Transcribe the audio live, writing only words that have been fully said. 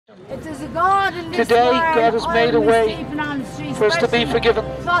If there's a God in this Today, world, God has made a way for us to be forgiven.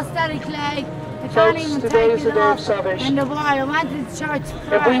 Clay, Folks, today is the day of salvation. And the boy, I went to the church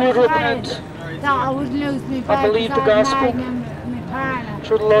If we would repent that I would lose me and believe the gospel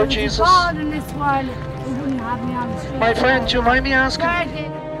through the Lord Jesus. God in this world, He wouldn't have me on the street. My friend, do you mind me asking?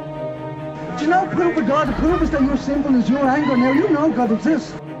 Do you know proof of God? The proof is that your sinful is your anger. Now you know God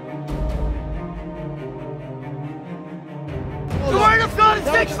exists. The word of God is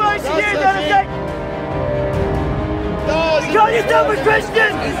 6 verses a year, don't it? You call yourself a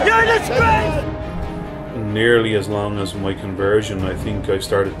Christian, you're a disgrace! Nearly as long as my conversion, I think I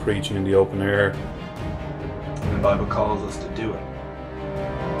started preaching in the open air. The Bible calls us to do it.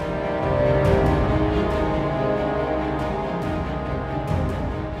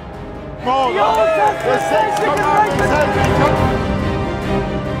 The Old Testament says you can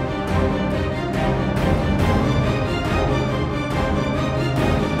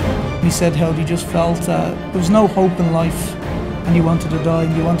He said how he just felt there was no hope in life and he wanted to die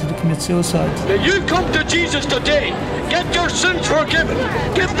and he wanted to commit suicide. Now you come to Jesus today, get your sins forgiven,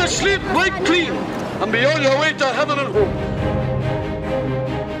 get the slate wiped clean, and be on your way to heaven and home.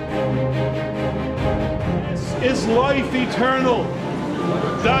 Is life eternal,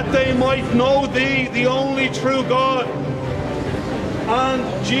 that they might know Thee, the only true God,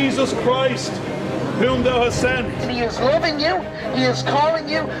 and Jesus Christ, whom Thou hast sent. He is loving you, He is calling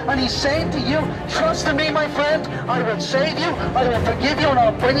you, and He's saying to you, trust in me, my friend, I will save you, I will forgive you, and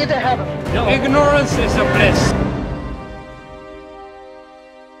I'll bring you to heaven. Ignorance is a bliss.